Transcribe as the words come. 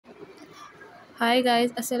Hi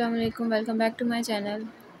guys, Assalamualaikum. Welcome back to my channel.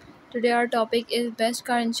 Today our topic is best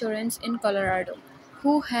car insurance in Colorado.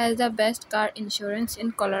 Who has the best car insurance in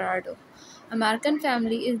Colorado? American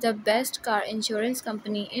Family is the best car insurance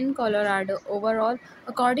company in Colorado overall,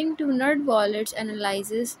 according to NerdWallet's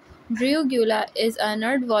analysis. Drew Gula is a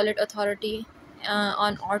NerdWallet authority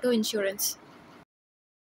on auto insurance.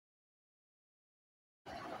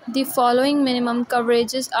 The following minimum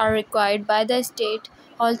coverages are required by the state,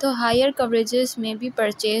 although higher coverages may be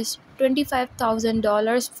purchased: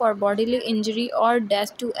 $25,000 for bodily injury or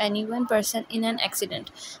death to any one person in an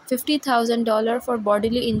accident, $50,000 for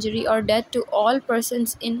bodily injury or death to all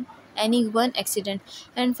persons in any one accident,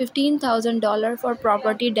 and $15,000 for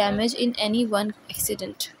property damage in any one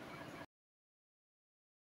accident.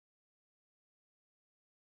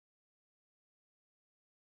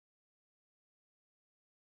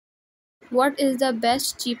 What is the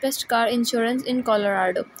best cheapest car insurance in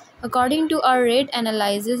Colorado? According to our rate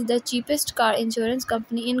analysis, the cheapest car insurance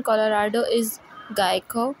company in Colorado is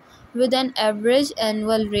Geico, with an average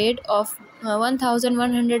annual rate of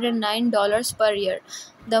 $1,109 per year.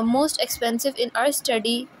 The most expensive in our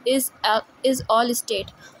study is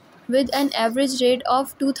Allstate, with an average rate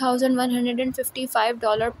of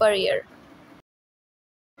 $2,155 per year.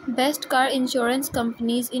 Best car insurance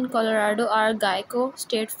companies in Colorado are Geico,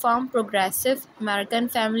 State Farm, Progressive, American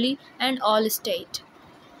Family, and Allstate.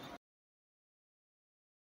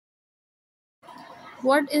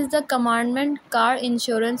 What is the commandment car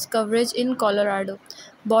insurance coverage in Colorado?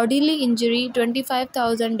 Bodily injury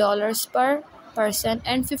 $25,000 per person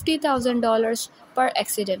and $50,000 per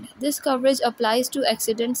accident. This coverage applies to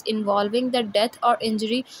accidents involving the death or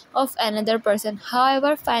injury of another person.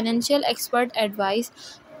 However, financial experts advise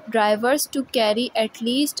drivers to carry at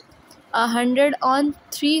least 100 on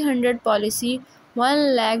 300 policy,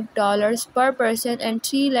 $1 lakh per person and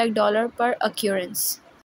 $3 lakh per occurrence.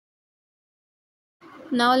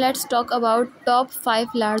 Now let's talk about top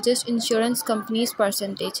 5 largest insurance companies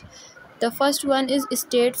percentage. The first one is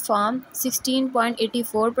State Farm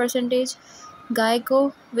 16.84%,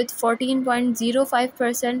 Geico with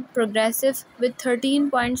 14.05%, Progressive with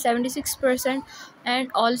 13.76%,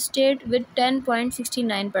 and Allstate with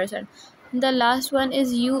 10.69%. The last one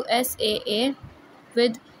is USAA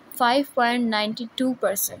with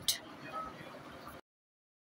 5.92%.